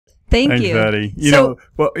Thanks, you. Eddie. You know,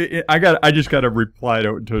 well, I just got to reply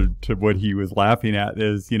to what he was laughing at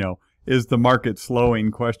is, is the market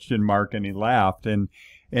slowing ? And he laughed. And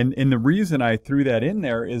the reason I threw that in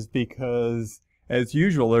there is because, as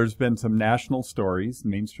usual, there's been some national stories,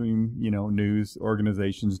 mainstream, news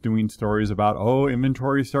organizations doing stories about,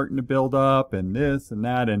 inventory starting to build up and this and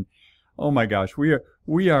that. And oh my gosh,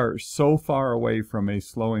 we are so far away from a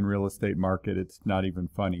slowing real estate market. It's not even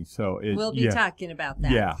funny. So we'll be talking about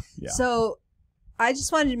that. Yeah. So I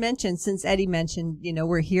just wanted to mention, since Eddie mentioned,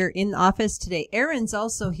 we're here in office today. Aaron's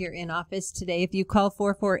also here in office today. If you call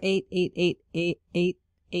 448-8888,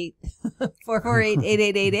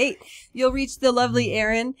 448-8888. You'll reach the lovely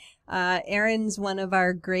Aaron. Aaron's one of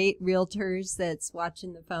our great realtors that's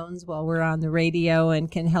watching the phones while we're on the radio and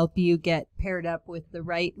can help you get paired up with the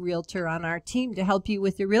right realtor on our team to help you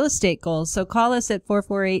with your real estate goals. So call us at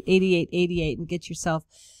 448-8888 and get yourself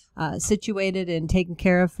situated and taken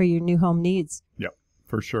care of for your new home needs. Yep,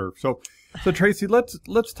 for sure. So Tracy, let's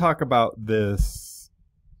talk about this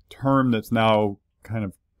term that's now kind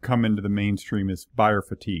of come into the mainstream, is buyer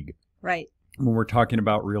fatigue. Right. When we're talking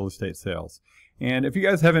about real estate sales. And if you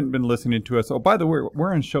guys haven't been listening to us, by the way,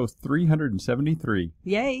 we're on show 373.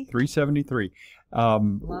 Yay. 373.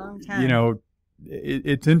 Long time.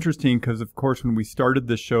 It's interesting because, of course, when we started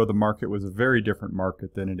this show, the market was a very different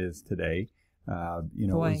market than it is today.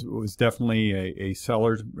 It was definitely a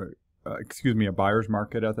buyer's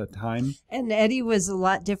market at that time. And Eddie was a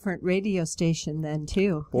lot different radio station then,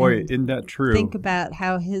 too. Boy, isn't that true? Think about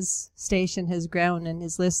how his station has grown and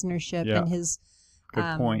his listenership and his...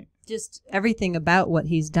 Good point. Just everything about what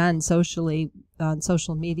he's done socially on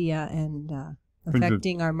social media and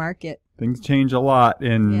affecting our market. Things change a lot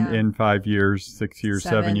in 5 years, 6 years,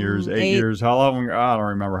 7 years, 8 years. How long? I don't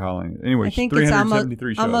remember how long. Anyway, I think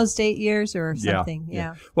 373 it's shows. almost 8 years or something.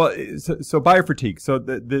 Yeah. Well, so buyer fatigue. So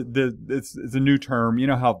it's a new term. You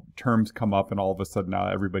know how terms come up and all of a sudden now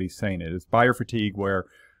everybody's saying it. It's buyer fatigue where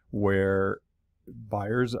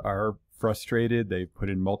buyers are frustrated. They've put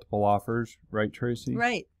in multiple offers. Right, Tracy?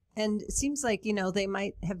 Right. And it seems like, they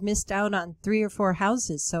might have missed out on 3 or 4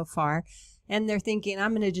 houses so far. And they're thinking,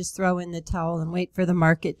 I'm going to just throw in the towel and wait for the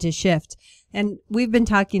market to shift. And we've been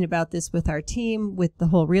talking about this with our team, with the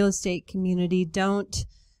whole real estate community. Don't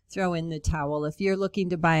throw in the towel. If you're looking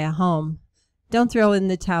to buy a home, don't throw in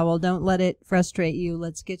the towel. Don't let it frustrate you.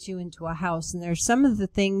 Let's get you into a house. And there's some of the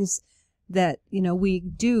things that, we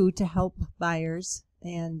do to help buyers.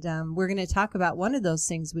 And we're going to talk about one of those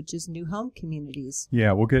things, which is new home communities.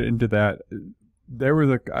 Yeah, we'll get into that.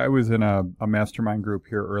 I was in a mastermind group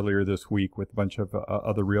here earlier this week with a bunch of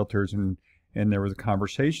other realtors, and there was a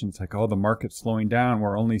conversation. It's like, the market's slowing down.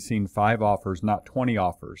 We're only seeing 5 offers, not 20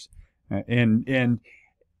 offers. And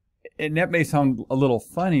that may sound a little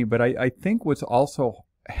funny, but I think what's also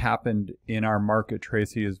happened in our market,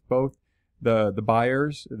 Tracy, is both the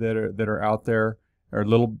buyers that are out there are a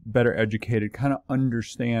little better educated, kind of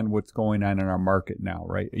understand what's going on in our market now,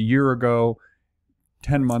 right? A year ago,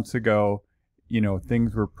 10 months ago,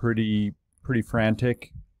 things were pretty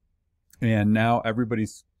frantic, and now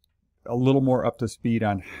everybody's a little more up to speed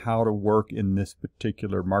on how to work in this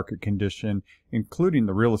particular market condition, including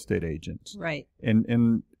the real estate agents. Right.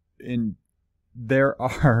 And there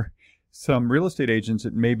are some real estate agents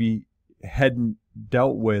that maybe hadn't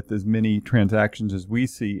dealt with as many transactions as we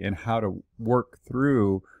see, and how to work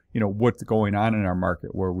through, what's going on in our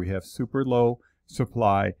market, where we have super low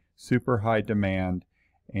supply, super high demand,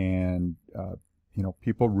 and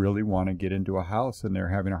people really want to get into a house, and they're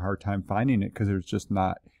having a hard time finding it because there's just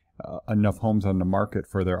not enough homes on the market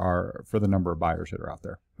for the number of buyers that are out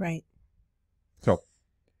there. Right. So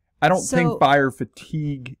I don't think buyer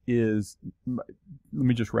fatigue is. Let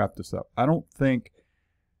me just wrap this up. I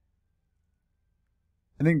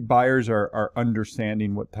think buyers are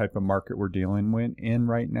understanding what type of market we're dealing in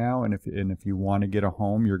right now, and if you want to get a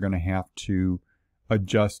home, you're going to have to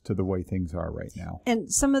adjust to the way things are right now.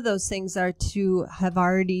 And some of those things are to have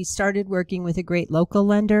already started working with a great local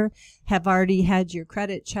lender, have already had your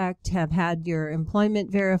credit checked, have had your employment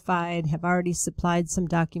verified, have already supplied some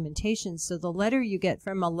documentation. So the letter you get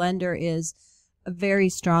from a lender is a very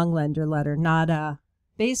strong lender letter, not a,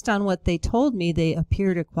 based on what they told me, they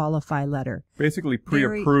appear to qualify letter. Basically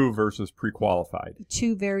pre-approved versus pre-qualified.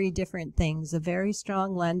 2 very different things. A very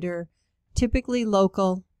strong lender, typically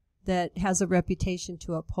local, that has a reputation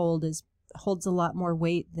to uphold, holds a lot more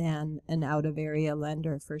weight than an out-of-area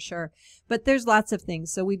lender, for sure. But there's lots of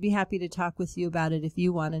things, so we'd be happy to talk with you about it if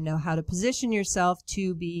you want to know how to position yourself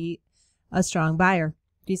to be a strong buyer,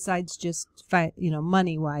 besides just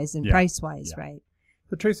money-wise and price-wise, right?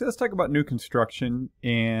 So Tracy, let's talk about new construction.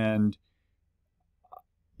 And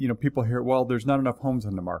people hear, well, there's not enough homes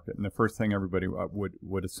on the market, and the first thing everybody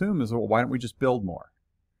would assume is, well, why don't we just build more?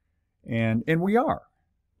 And we are,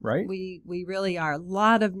 right? We really are. A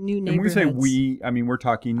lot of new neighborhoods. And we say we, I mean, we're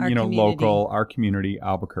talking, Our community. local, our community,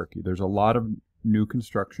 Albuquerque. There's a lot of new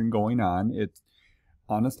construction going on. It's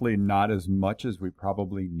honestly not as much as we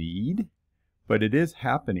probably need, but it is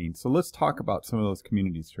happening. So let's talk about some of those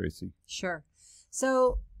communities, Tracy. Sure.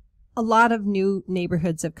 So a lot of new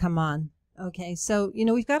neighborhoods have come on. Okay. So,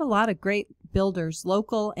 we've got a lot of great builders,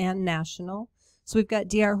 local and national. So we've got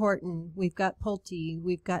D.R. Horton, we've got Pulte,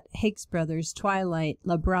 we've got Hakes Brothers, Twilight,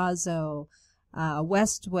 Labrazo,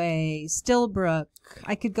 Westway, Stillbrook.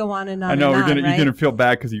 I could go on and on. I know and you're going to feel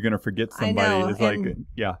bad because you're going to forget somebody. I know, it's like,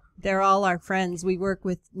 yeah. They're all our friends. We work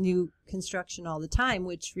with new construction all the time,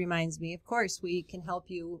 which reminds me, of course, we can help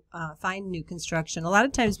you find new construction. A lot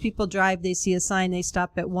of times people drive, they see a sign, they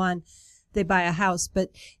stop at one, they buy a house.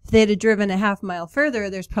 But if they'd have driven a half mile further,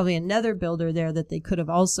 there's probably another builder there that they could have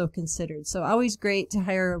also considered. So always great to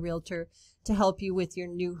hire a realtor to help you with your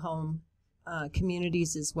new home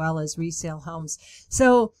communities as well as resale homes.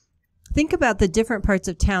 So think about the different parts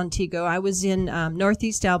of town, Tego. I was in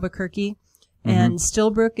northeast Albuquerque. And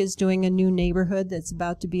Stillbrook is doing a new neighborhood that's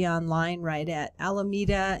about to be online right at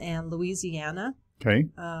Alameda and Louisiana. Okay.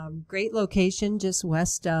 Great location just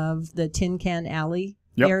west of the Tin Can Alley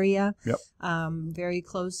area. Yep. Very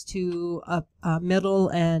close to middle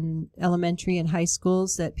and elementary and high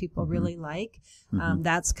schools that people really like.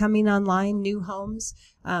 That's coming online, new homes.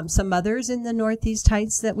 Some others in the Northeast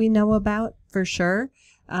Heights that we know about for sure.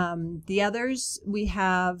 The others we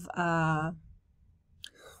have...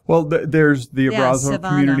 Well, there's the Abrazo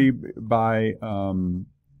Savannah. community by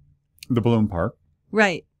the Bloom Park.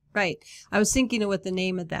 Right. I was thinking of what the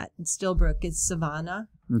name of that in Stillbrook is, Savannah.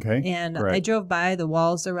 Okay. And correct. I drove by, the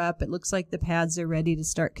walls are up. It looks like the pads are ready to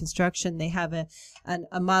start construction. They have a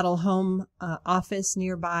model home office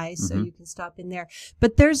nearby, so you can stop in there.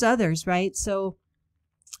 But there's others, right? So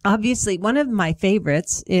obviously, one of my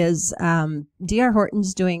favorites is D.R.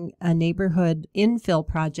 Horton's doing a neighborhood infill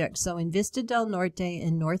project. So in Vista del Norte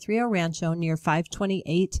in North Rio Rancho near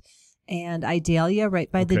 528 and Idalia,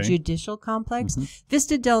 right by the judicial complex.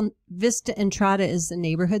 Vista Entrada is the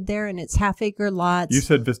neighborhood there, and it's half-acre lots. You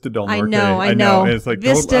said Vista del Norte. I know. It's like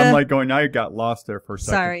I'm like going. I got lost there for a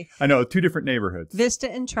second. Sorry. I know, two different neighborhoods.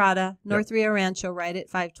 Vista Entrada, North Rio Rancho, right at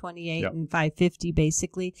 528 and 550,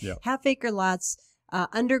 basically. Half-acre lots.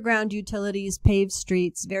 Underground utilities, paved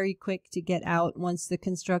streets, very quick to get out once the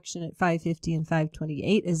construction at 550 and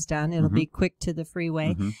 528 is done. It'll be quick to the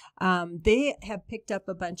freeway. They have picked up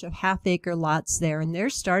a bunch of half-acre lots there, and they're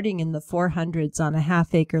starting in the 400s on a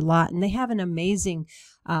half-acre lot. And they have an amazing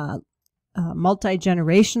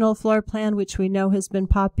multi-generational floor plan, which we know has been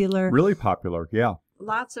popular. Really popular, yeah.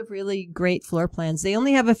 Lots of really great floor plans. They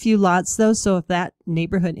only have a few lots, though, so if that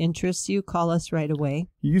neighborhood interests you, call us right away.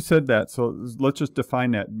 You said that, so let's just define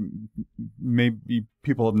that. Maybe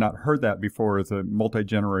people have not heard that before as a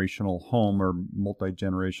multi-generational home or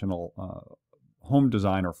multi-generational home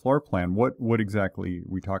design or floor plan. What exactly are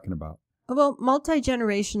we talking about? Well,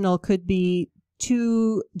 multi-generational could be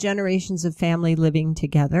 2 generations of family living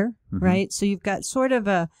together, right? So you've got sort of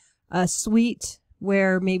a suite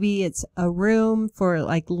where maybe it's a room for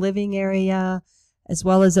like living area as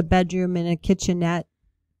well as a bedroom and a kitchenette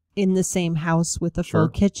in the same house with a full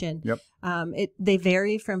kitchen. They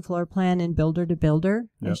vary from floor plan and builder to builder.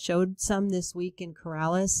 I showed some this week in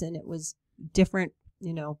Corrales, and it was different,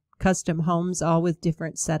 custom homes, all with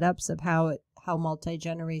different setups of how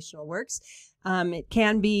multi-generational works. It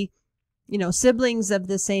can be siblings of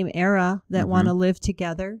the same era that want to live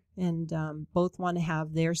together and both want to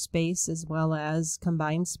have their space as well as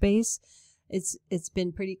combined space. It's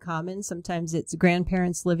been pretty common. Sometimes it's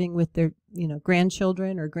grandparents living with their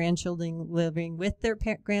grandchildren, or grandchildren living with their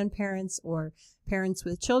grandparents, or parents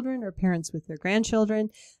with children, or parents with their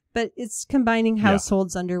grandchildren. But it's combining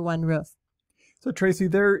households under one roof. So Tracy,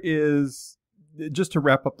 there is... Just to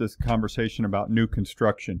wrap up this conversation about new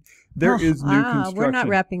construction, there is new construction. We're not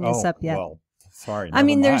wrapping this up yet. Well, sorry. I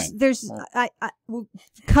mean, there's a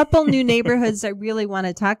couple new neighborhoods I really want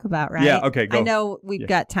to talk about, right? Yeah, okay, go. I know we've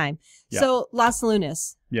got time. Yeah. So Las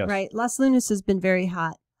Lunas, yes. Right? Las Lunas has been very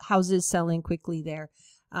hot. Houses selling quickly there.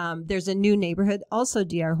 There's a new neighborhood, also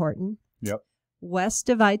D.R. Horton. Yep. West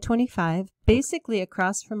of I-25, basically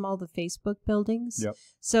across from all the Facebook buildings. Yep.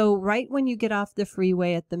 So right when you get off the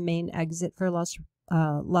freeway at the main exit for Las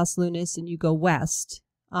Lunas and you go west,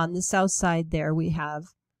 on the south side there we have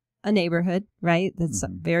a neighborhood, right, that's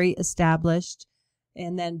very established.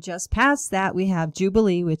 And then just past that we have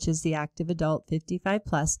Jubilee, which is the active adult 55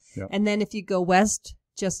 plus. Yep. And then if you go west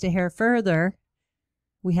just a hair further,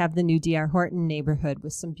 we have the new D.R. Horton neighborhood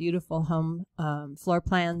with some beautiful home floor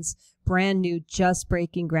plans, brand new, just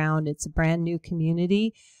breaking ground. It's a brand new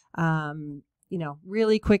community.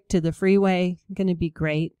 Really quick to the freeway, going to be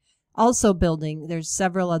great. Also building, there's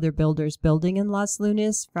several other builders building in Los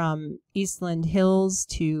Lunas, from Eastland Hills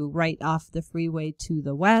to right off the freeway to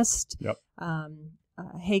the west. Yep.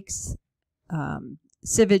 Hakes,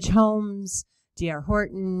 Sivage Homes, D.R.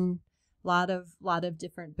 Horton, lot of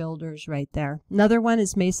different builders right there. Another one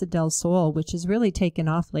is Mesa del Sol, which has really taken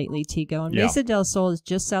off lately, Tego. And Mesa del Sol is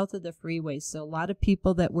just south of the freeway, so a lot of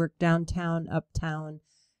people that work downtown, uptown,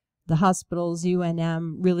 the hospitals,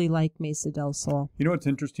 UNM, really like Mesa del Sol. You know what's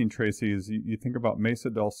interesting, Tracy, is you think about Mesa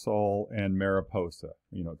del Sol and Mariposa,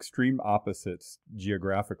 extreme opposites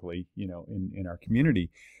geographically, in our community.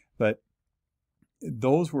 But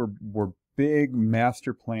those were big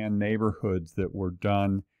master plan neighborhoods that were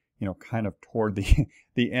done, kind of toward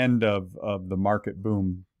the end of the market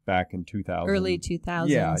boom back in 2000. Early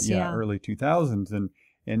 2000s. Yeah, early 2000s.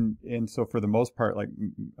 And so for the most part, like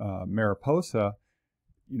Mariposa,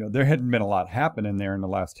 there hadn't been a lot happening there in the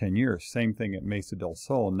last 10 years. Same thing at Mesa del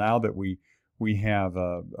Sol. Now that we have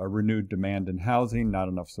a renewed demand in housing, not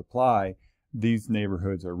enough supply, these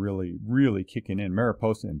neighborhoods are really, really kicking in,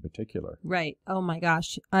 Mariposa in particular. Right. Oh, my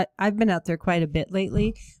gosh. I've been out there quite a bit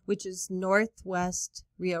lately, which is northwest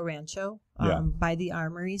Rio Rancho, by the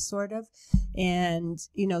Armory, sort of. And,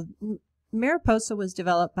 Mariposa was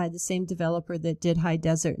developed by the same developer that did High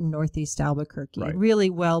Desert in northeast Albuquerque. Right. Really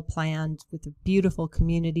well planned with a beautiful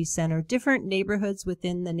community center, different neighborhoods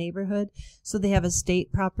within the neighborhood. So they have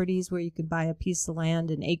estate properties where you can buy a piece of land,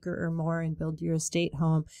 an acre or more, and build your estate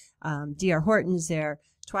home. D.R. Horton's there,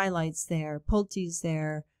 Twilight's there, Pulte's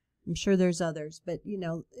there. I'm sure there's others, but,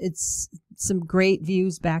 it's some great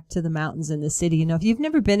views back to the mountains in the city. If you've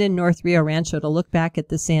never been in North Rio Rancho to look back at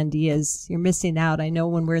the Sandias, you're missing out. I know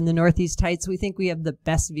when we're in the Northeast Heights, we think we have the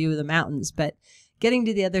best view of the mountains, but getting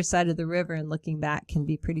to the other side of the river and looking back can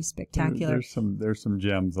be pretty spectacular. There's some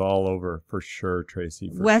gems all over for sure,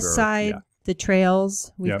 Tracy. West side, the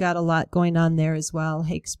trails, we've got a lot going on there as well.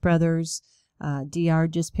 Hakes Brothers, DR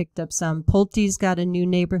just picked up some. Pulte's got a new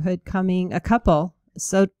neighborhood coming, a couple.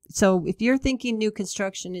 So if you're thinking new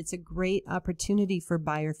construction, it's a great opportunity for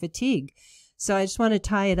buyer fatigue. So I just want to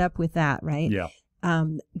tie it up with that, right? Yeah.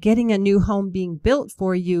 Getting a new home being built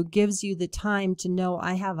for you gives you the time to know,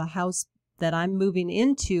 I have a house that I'm moving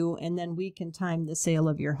into, and then we can time the sale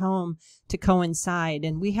of your home to coincide.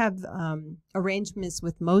 And we have arrangements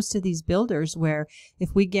with most of these builders where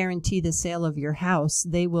if we guarantee the sale of your house,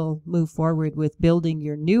 they will move forward with building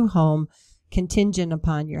your new home contingent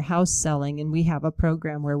upon your house selling, and we have a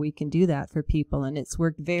program where we can do that for people, and it's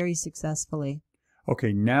worked very successfully.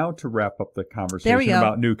 Okay, now to wrap up the conversation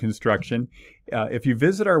about new construction, if you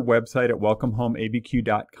visit our website at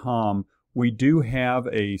welcomehomeabq.com, we do have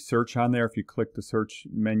a search on there. If you click the search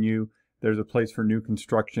menu, there's a place for new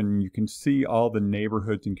construction. You can see all the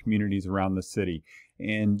neighborhoods and communities around the city.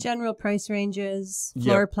 And general price ranges,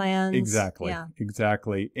 floor plans. Exactly,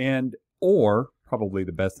 exactly. Or probably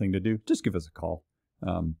the best thing to do, just give us a call.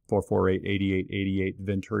 448-8888,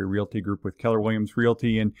 Venturi Realty Group with Keller Williams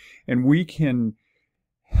Realty. And we can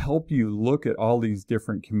help you look at all these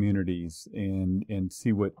different communities and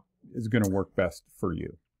see what is going to work best for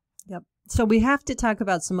you. Yep. So we have to talk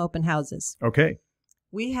about some open houses. Okay.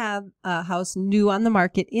 We have a house new on the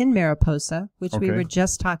market in Mariposa, which we were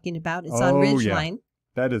just talking about. It's on Ridgeline.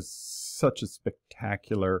 That is such a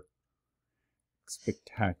spectacular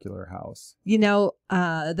house.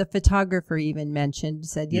 The photographer even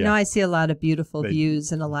said, I see a lot of beautiful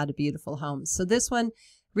views and a lot of beautiful homes. So this one,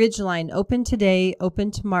 Ridgeline, open today,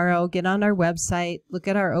 open tomorrow. Get on our website, look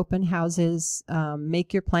at our open houses,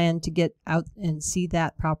 make your plan to get out and see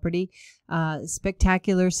that property.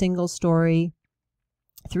 Spectacular single story,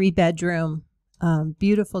 3-bedroom,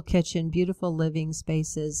 beautiful kitchen, beautiful living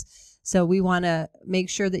spaces. So we want to make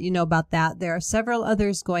sure that you know about that. There are several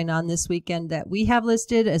others going on this weekend that we have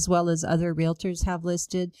listed, as well as other realtors have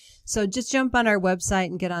listed. So just jump on our website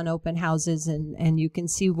and get on open houses, and you can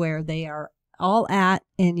see where they are all at,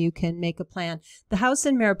 and you can make a plan. The house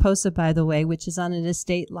in Mariposa, by the way, which is on an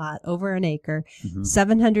estate lot over an acre,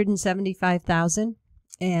 $775,000.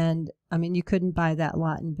 And I mean, you couldn't buy that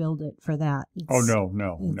lot and build it for that.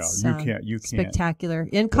 No. You can't. Spectacular.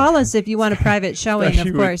 And call us if you want a private showing,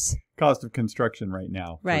 of course. Cost of construction right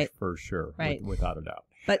now, right? For sure, right? Without a doubt.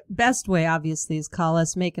 But best way, obviously, is call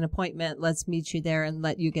us, make an appointment. Let's meet you there and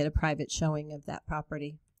let you get a private showing of that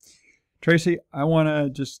property. Tracy, I want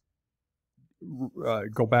to just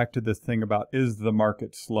go back to this thing about, is the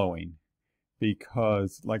market slowing?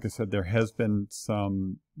 because, like I said, there has been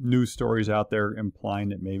some news stories out there implying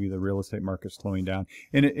that maybe the real estate market's slowing down,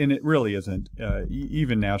 and it really isn't,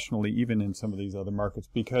 even nationally, even in some of these other markets,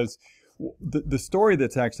 because the story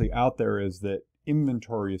that's actually out there is that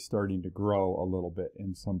inventory is starting to grow a little bit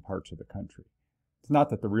in some parts of the country. It's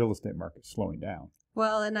not that the real estate market's slowing down.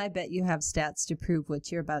 Well, and I bet you have stats to prove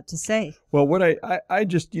what you're about to say. Well, what I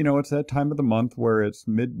just, it's that time of the month where it's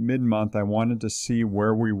mid-month. I wanted to see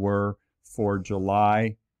where we were for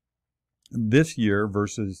July this year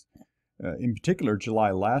versus, in particular,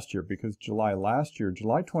 July last year, because July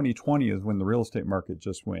 2020 is when the real estate market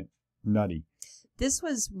just went nutty. This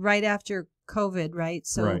was right after COVID, right?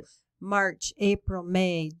 So right. March, April,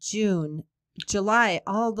 May, June, July,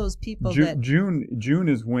 all those people June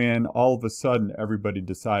is when all of a sudden everybody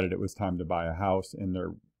decided it was time to buy a house, and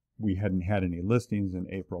we hadn't had any listings in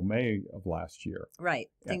April, May of last year. Right.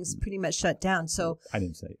 Things pretty much shut down. So I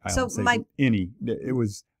didn't say any. It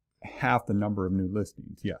was half the number of new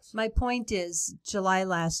listings. Yes. My point is, July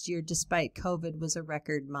last year, despite COVID, was a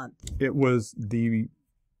record month. It was the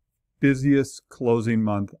busiest closing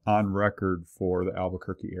month on record for the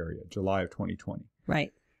Albuquerque area, July of 2020.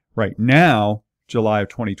 Right. Right now, July of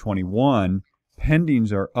 2021,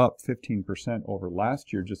 pendings are up 15% over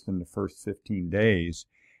last year just in the first 15 days.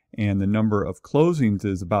 And the number of closings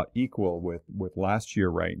is about equal with last year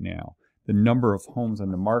right now. The number of homes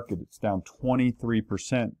on the market, it's down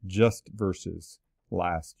 23% just versus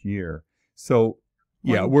last year. So,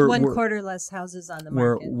 yeah, we're one quarter less houses on the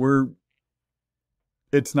market.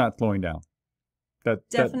 It's not slowing down.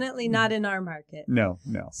 Definitely not in our market. No.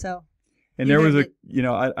 So. And there was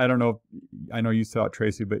I don't know, I know you saw it,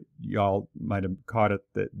 Tracy, but y'all might have caught it,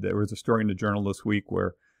 that there was a story in the Journal this week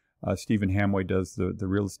where Stephen Hamway does the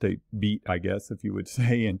real estate beat, I guess, if you would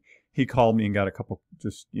say, and he called me and got a couple,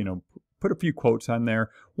 just, put a few quotes on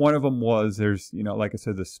there. One of them was, there's, like I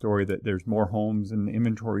said, the story that there's more homes and the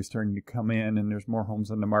inventory starting to come in and there's more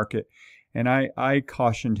homes on the market. And I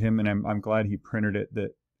cautioned him, and I'm glad he printed it,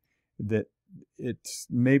 that it's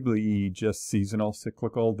maybe just seasonal,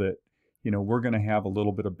 cyclical, that we're going to have a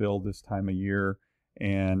little bit of build this time of year,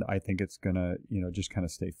 and I think it's going to, just kind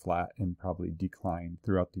of stay flat and probably decline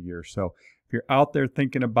throughout the year. So if you're out there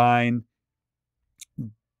thinking of buying,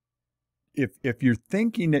 if you're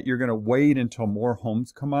thinking that you're going to wait until more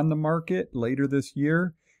homes come on the market later this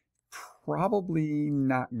year, probably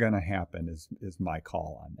not going to happen is my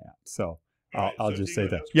call on that. So I'll just say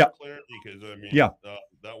that. Yeah. Clarity, because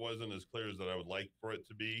that wasn't as clear as that I would like for it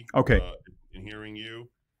to be. Okay. In hearing you.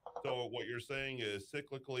 So what you're saying is,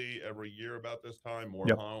 cyclically, every year about this time, more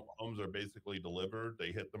homes are basically delivered.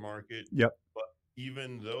 They hit the market. Yep. But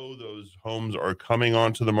even though those homes are coming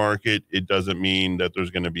onto the market, it doesn't mean that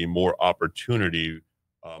there's going to be more opportunity,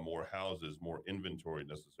 more houses, more inventory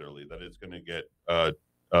necessarily, that it's going to get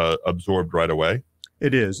absorbed right away.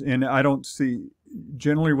 It is. And I don't see,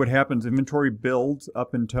 generally what happens, inventory builds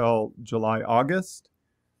up until July, August,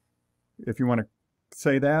 if you want to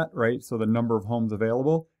say that, right? So the number of homes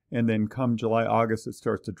available. And then come July, August, it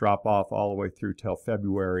starts to drop off all the way through till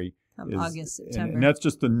February. August, September. And that's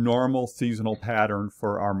just the normal seasonal pattern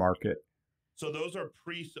for our market. So those are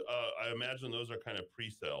I imagine those are kind of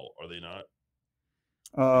pre-sale, are they not?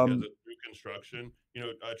 Because of new construction.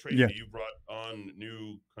 Tracy, you brought on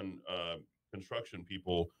new construction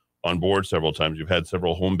people on board several times. You've had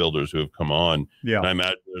several home builders who have come on. Yeah. And I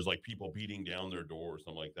imagine there's like people beating down their door or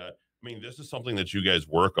something like that. I mean, this is something that you guys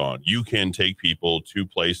work on. You can take people to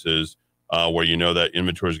places where that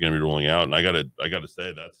inventory is going to be rolling out, and I gotta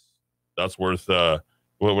say that's worth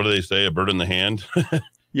what do they say, a bird in the hand?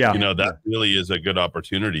 Yeah. That really is a good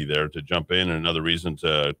opportunity there to jump in, and another reason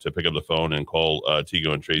to pick up the phone and call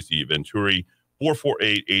Tego and Tracy Venturi,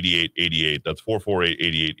 448-8888. That's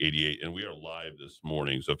 448-8888, and we are live this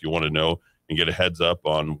morning. So if you want to know and get a heads up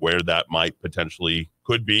on where that might potentially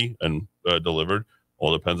could be and delivered.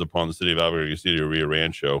 All depends upon the city of Albuquerque, City of Rio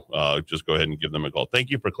Rancho. Just go ahead and give them a call. Thank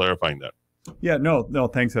you for clarifying that. Yeah, no,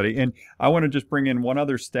 thanks, Eddie. And I want to just bring in one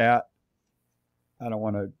other stat. I don't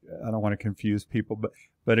want to confuse people,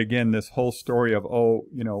 but again, this whole story of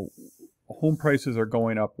home prices are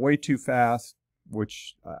going up way too fast,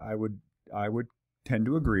 which I would tend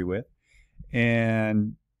to agree with,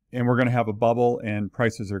 and we're going to have a bubble, and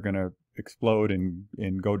prices are going to explode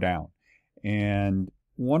and go down, and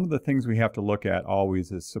one of the things we have to look at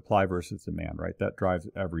always is supply versus demand, right? That drives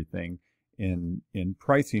everything in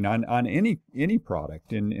pricing on any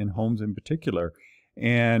product, in homes in particular.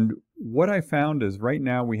 And what I found is right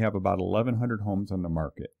now we have about 1,100 homes on the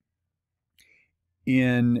market.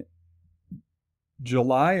 In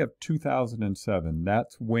July of 2007,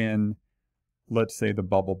 that's when let's say the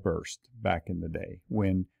bubble burst back in the day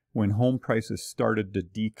when home prices started to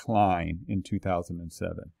decline in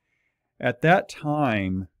 2007. At that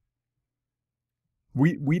time,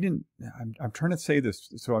 we didn't. I'm trying to say this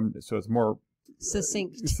so it's more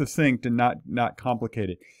succinct and not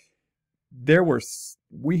complicated.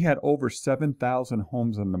 We had over 7,000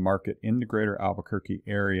 homes on the market in the greater Albuquerque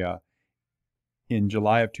area in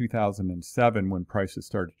July of 2007 when prices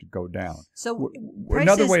started to go down. So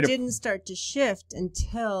prices didn't start to shift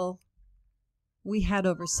until we had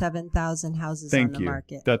over 7,000 houses on the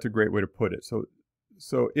market. That's a great way to put it.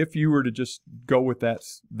 So if you were to just go with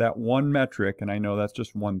that one metric, and I know that's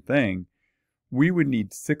just one thing, we would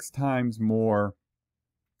need 6 times more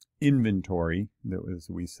inventory, as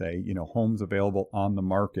we say, homes available on the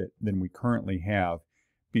market than we currently have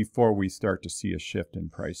before we start to see a shift in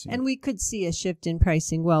pricing. And we could see a shift in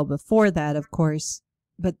pricing well before that, of course,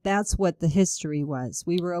 but that's what the history was.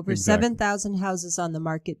 We were over 7,000 houses on the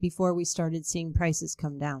market before we started seeing prices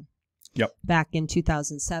come down. Yep. Back in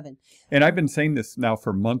 2007. And I've been saying this now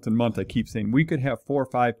for months and months. I keep saying we could have 4,000 or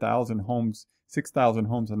 5,000 homes, 6,000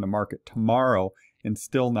 homes on the market tomorrow and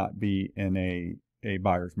still not be in a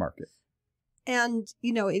buyer's market. And,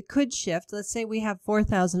 it could shift. Let's say we have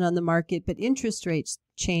 4,000 on the market, but interest rates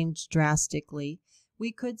change drastically.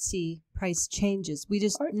 We could see price changes. We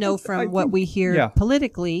just know from what we hear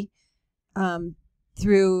politically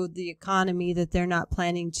through the economy that they're not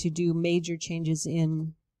planning to do major changes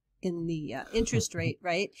in the interest rate,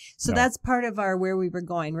 right? So that's part of where we were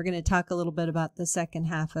going. We're going to talk a little bit about the second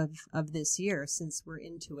half of this year since we're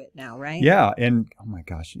into it now, right? Yeah, and oh my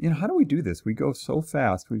gosh, how do we do this? We go so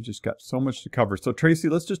fast. We've just got so much to cover. So Tracy,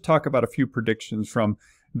 let's just talk about a few predictions from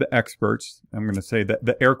the experts. I'm going to say that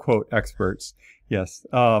the air quote experts. Yes.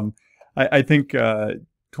 I think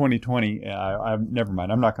 2020, never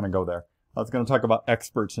mind. I'm not going to go there. I was going to talk about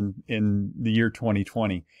experts in the year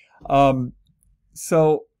 2020.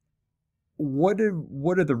 So what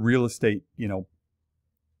are the real estate,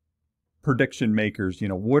 prediction makers,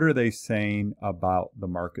 what are they saying about the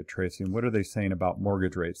market, Tracy? And what are they saying about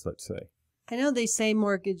mortgage rates, let's say? I know they say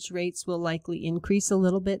mortgage rates will likely increase a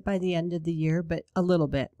little bit by the end of the year, but a little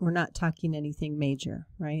bit. We're not talking anything major,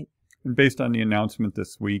 right? And based on the announcement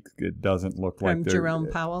this week, it doesn't look like from Jerome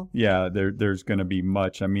Powell. Yeah, there's going to be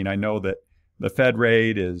much. I mean, I know that the Fed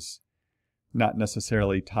rate is not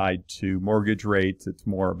necessarily tied to mortgage rates. It's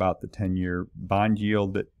more about the 10-year bond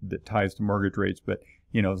yield that ties to mortgage rates. But,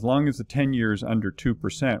 as long as the 10-year is under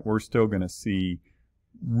 2%, we're still going to see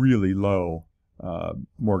really low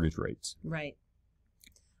mortgage rates. Right.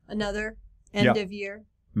 Another end of year.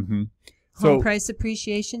 Mm-hmm. Home price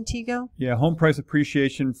appreciation, Tego? Yeah, home price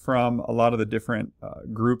appreciation from a lot of the different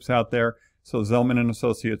groups out there. So Zelman and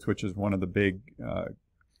Associates, which is one of the big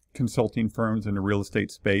consulting firms in the real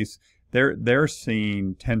estate space, they're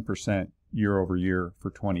seeing 10% year over year for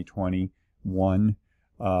 2021.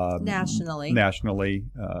 Nationally,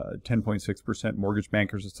 10.6%. Mortgage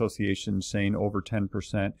Bankers Association saying over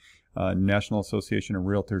 10%. National Association of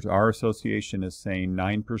Realtors, our association, is saying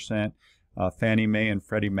 9%. Fannie Mae and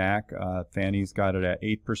Freddie Mac, Fannie's got it at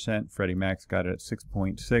 8%. Freddie Mac's got it at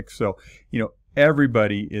 6.6%. So,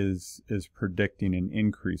 everybody is predicting an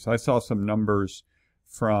increase. I saw some numbers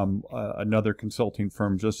from another consulting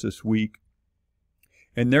firm just this week,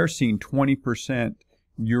 and they're seeing 20%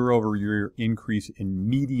 year-over-year increase in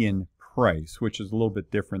median price, which is a little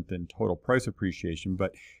bit different than total price appreciation.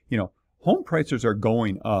 But, home prices are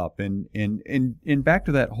going up, and back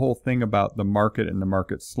to that whole thing about the market and the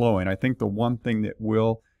market slowing. I think the one thing that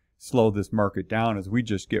will slow this market down is we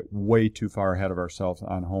just get way too far ahead of ourselves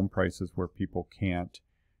on home prices where people can't,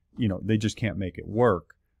 they just can't make it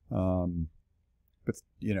work. But,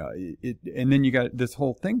 and then you got this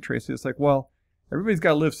whole thing, Tracy. It's like, well, everybody's got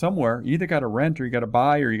to live somewhere. You either got to rent or you got to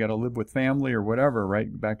buy or you got to live with family or whatever,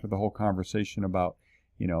 right? Back to the whole conversation about,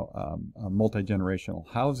 multi-generational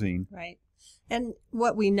housing. Right. And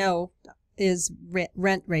what we know is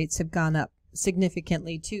rent rates have gone up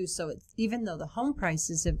significantly too. So even though the home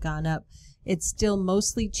prices have gone up, it's still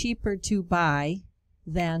mostly cheaper to buy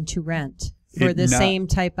than to rent for the same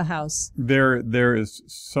type of house. There is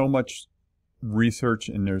so much research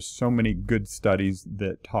and there's so many good studies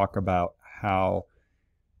that talk about how,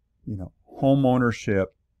 home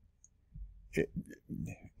ownership,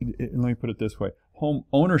 let me put it this way, home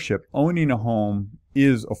ownership, owning a home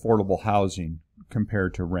is affordable housing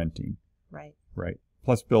compared to renting. Right. Right.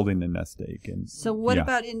 Plus building a nest egg. And so what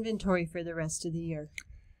about inventory for the rest of the year?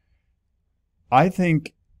 I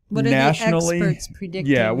think What nationally, are the experts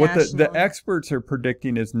predicting? Yeah, what the nationally? experts are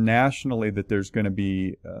predicting is nationally that there's going to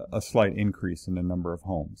be a slight increase in the number of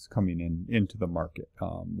homes coming into the market.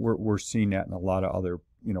 We're seeing that in a lot of other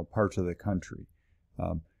parts of the country.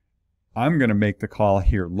 I'm going to make the call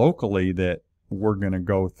here locally that we're going to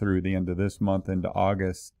go through the end of this month into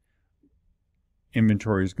August.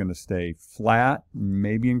 Inventory is going to stay flat,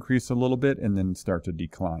 maybe increase a little bit, and then start to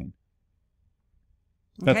decline.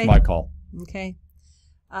 That's my call. Okay.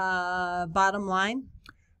 Bottom line?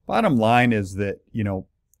 Bottom line is that,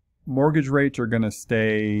 mortgage rates are going to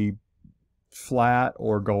stay flat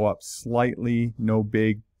or go up slightly. No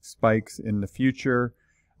big spikes in the future.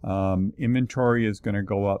 Inventory is going to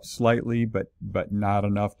go up slightly, but not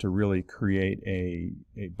enough to really create a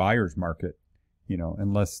buyer's market,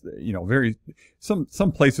 unless,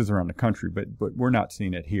 some places around the country, but we're not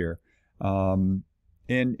seeing it here.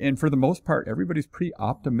 And for the most part, everybody's pretty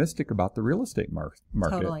optimistic about the real estate market.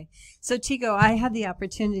 Totally. So, Tego, I had the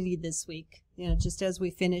opportunity this week, just as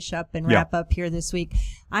we finish up and wrap up here this week,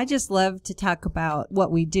 I just love to talk about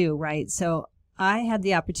what we do, right? So I had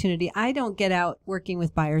the opportunity. I don't get out working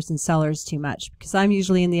with buyers and sellers too much because I'm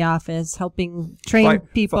usually in the office helping train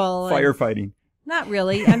people. Firefighting. Not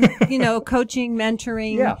really. I'm, coaching,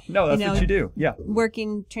 mentoring. Yeah, no, that's what you do. Yeah.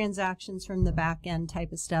 Working transactions from the back end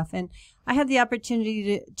type of stuff. And I had the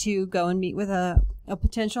opportunity to go and meet with a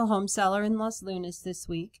potential home seller in Los Lunas this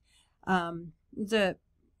week. It's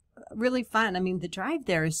really fun. I mean, the drive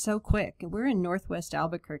there is so quick. We're in Northwest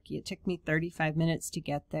Albuquerque. It took me 35 minutes to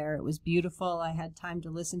get there. It was beautiful. I had time to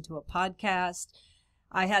listen to a podcast.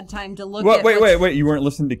 I had time to look at... Wait. You weren't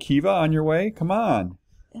listening to Kiva on your way? Come on.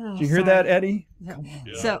 Oh, did you hear that, Eddie? Yeah,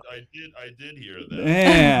 so I did hear that.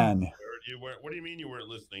 Man. What do you mean you weren't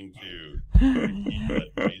listening to Kiva?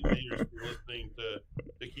 You're listening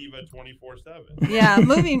to Kiva 24/7. Yeah,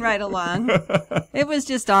 moving right along. It was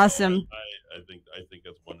just awesome. I think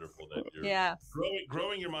that's wonderful that you're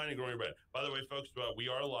growing your mind and growing your brand. By the way, folks, we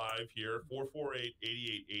are live here,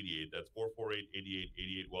 448-8888. That's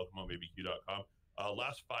 448-8888. Welcome on ABQ.com.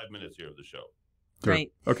 Last 5 minutes here of the show.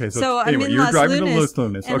 Great. Okay, so anyway, I'm in you're driving to Los Lunas,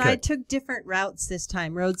 Lunas. and Okay. I took different routes this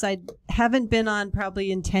time, roads I haven't been on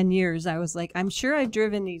probably in 10 years. I was like, I'm sure I've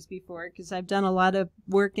driven these before because I've done a lot of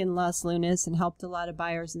work in Los Lunas and helped a lot of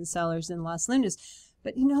buyers and sellers in Los Lunas.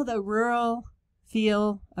 But the rural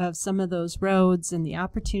feel of some of those roads and the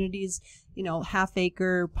opportunities,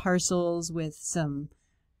 half-acre parcels with some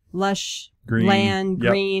lush land,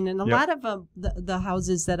 green, and a lot of the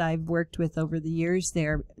houses that I've worked with over the years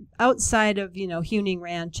there, outside of, Huning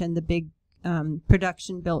Ranch and the big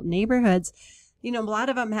production-built neighborhoods, a lot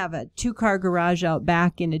of them have a 2-car garage out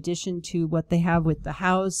back in addition to what they have with the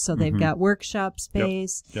house. So they've got workshop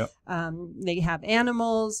space. They have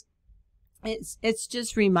animals. It's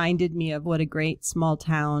just reminded me of what a great small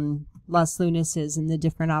town Los Lunas is and the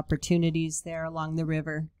different opportunities there along the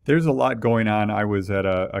river. There's a lot going on. I was at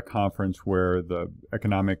a conference where the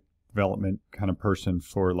economic development kind of person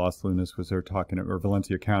for Los Lunas was there talking, or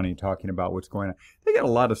Valencia County, talking about what's going on. They got a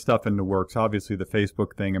lot of stuff in the works. Obviously, the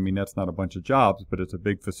Facebook thing, I mean, that's not a bunch of jobs, but it's a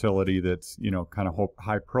big facility that's, kind of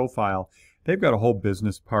high profile. They've got a whole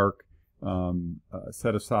business park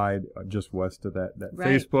set aside just west of that right.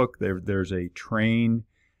 Facebook. There's a train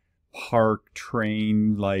park,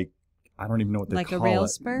 I don't even know what they call it. Like a rail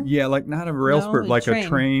spur? Yeah, not a rail spur, like a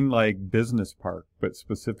train business park, but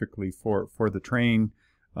specifically for the train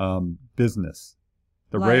business.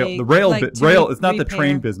 The rail. It's not the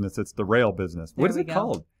train business, it's the rail business. What is it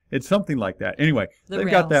called? It's something like that. Anyway, they've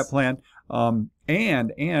got that plan.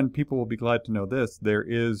 And people will be glad to know this. There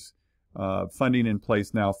is funding in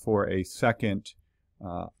place now for a second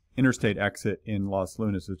interstate exit in Los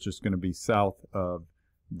Lunas. It's just going to be south of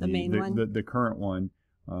the main one, the current one.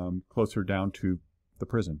 Closer down to the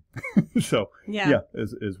prison. So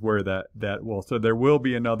is where that will. So there will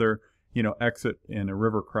be another, exit and a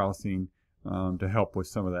river crossing to help with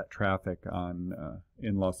some of that traffic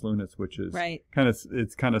in Los Lunas, which is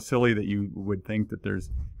it's kind of silly that you would think that there's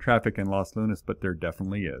traffic in Los Lunas, but there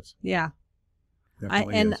definitely is. Yeah.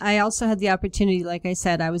 I also had the opportunity, like I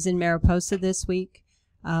said, I was in Mariposa this week.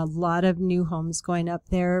 A lot of new homes going up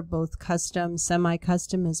there, both custom,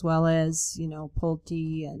 semi-custom, as well as,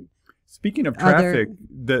 Pulte and. Speaking of traffic,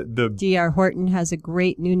 the D.R. Horton has a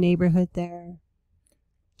great new neighborhood there.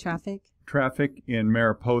 Traffic in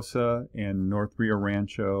Mariposa and North Rio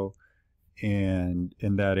Rancho, and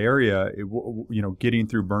in that area, getting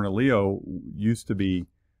through Bernalillo used to be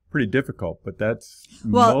pretty difficult, but that's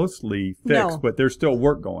mostly fixed, but there's still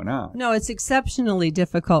work going on. No, it's exceptionally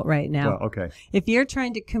difficult right now. Well, okay. If you're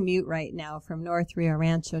trying to commute right now from North Rio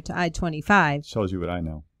Rancho to I-25. Shows you what I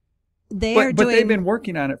know. They're but doing. they've been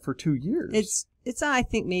working on it for 2 years. It's I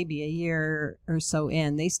think maybe a year or so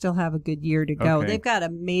in. They still have a good year to go. Okay. They've got a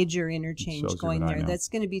major interchange Shows you going what I there know. that's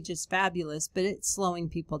going to be just fabulous, but it's slowing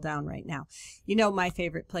people down right now. You know, my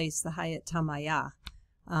favorite place, the Hyatt Tamaya.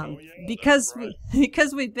 Because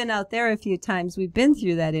we've been out there a few times, we've been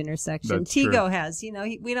through that intersection. That's Tego true. has,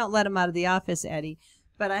 we don't let him out of the office, Eddie,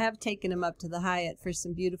 but I have taken him up to the Hyatt for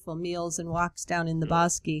some beautiful meals and walks down in the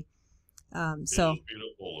Bosque. It is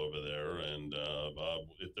beautiful over there, and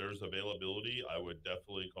if there's availability, I would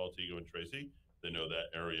definitely call Tego and Tracy. They know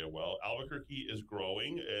that area well. Albuquerque is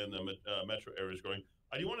growing, and the metro area is growing.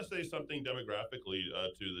 I do want to say something demographically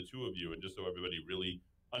to the two of you, and just so everybody really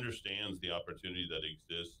understands the opportunity that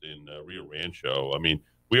exists in Rio Rancho. I mean,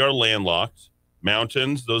 we are landlocked.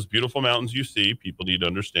 Mountains, those beautiful mountains you see, people need to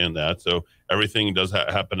understand that. So everything does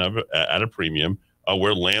happen at a premium.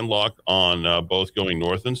 We're landlocked on both going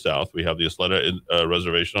north and south. We have the Isleta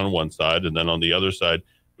Reservation on one side, and then on the other side,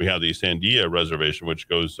 we have the Sandia Reservation, which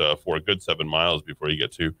goes for a good 7 miles before you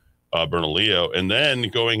get to Bernalillo. And then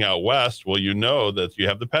going out west, well, you know that you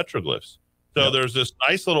have the petroglyphs. So there's this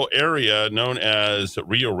nice little area known as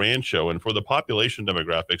Rio Rancho. And for the population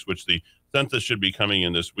demographics, which the census should be coming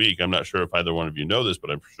in this week, I'm not sure if either one of you know this,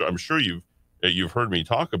 but I'm sure you've heard me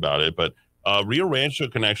talk about it. But Rio Rancho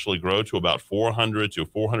can actually grow to about 400 to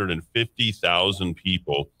 450,000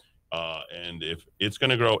 people. And if it's going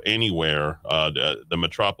to grow anywhere, the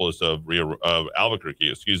metropolis of Albuquerque,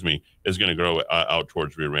 is going to grow out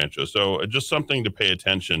towards Rio Rancho. So just something to pay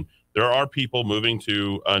attention. There are people moving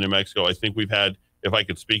to New Mexico. I think we've had, if I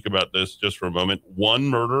could speak about this just for a moment, 1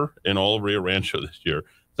 murder in all of Rio Rancho this year.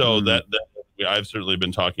 So that I've certainly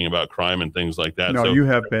been talking about crime and things like that. No, so, you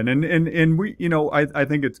have been, and we, I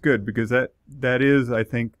think it's good because that is, I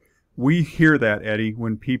think we hear that, Eddie,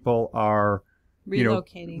 when people are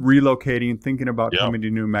relocating, thinking about coming to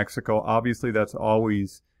New Mexico. Obviously, that's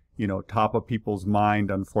always top of people's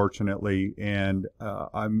mind, unfortunately. And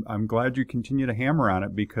I'm glad you continue to hammer on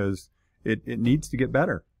it because it needs to get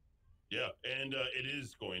better. Yeah, and it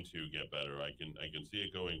is going to get better. I can see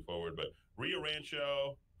it going forward. But Rio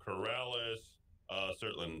Rancho, Corrales,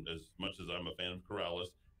 certainly as much as I'm a fan of Corrales,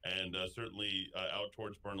 and certainly out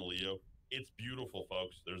towards Bernalillo, it's beautiful,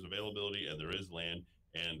 folks. There's availability and there is land.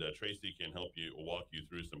 And Tracy can help you walk you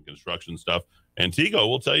through some construction stuff. And Tego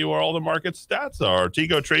will tell you where all the market stats are.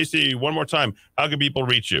 Tego, Tracy, one more time. How can people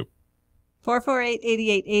reach you?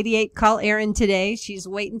 448-8888. Call Erin today. She's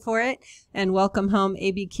waiting for it. And welcome home,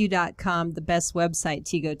 abq.com, the best website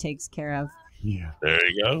Tego takes care of. Yeah. There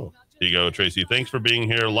you go. Tego, Tracy, thanks for being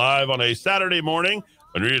here live on a Saturday morning.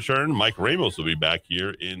 When we return, Mike Ramos will be back here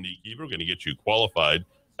in the key. We're going to get you qualified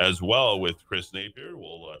as well with Chris Napier.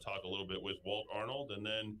 We'll talk a little bit with Walt Arnold, and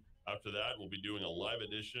then after that, we'll be doing a live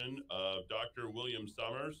edition of Dr. William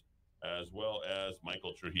Summers, as well as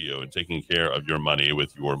Michael Trujillo, and taking care of your money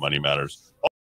with Your Money Matters.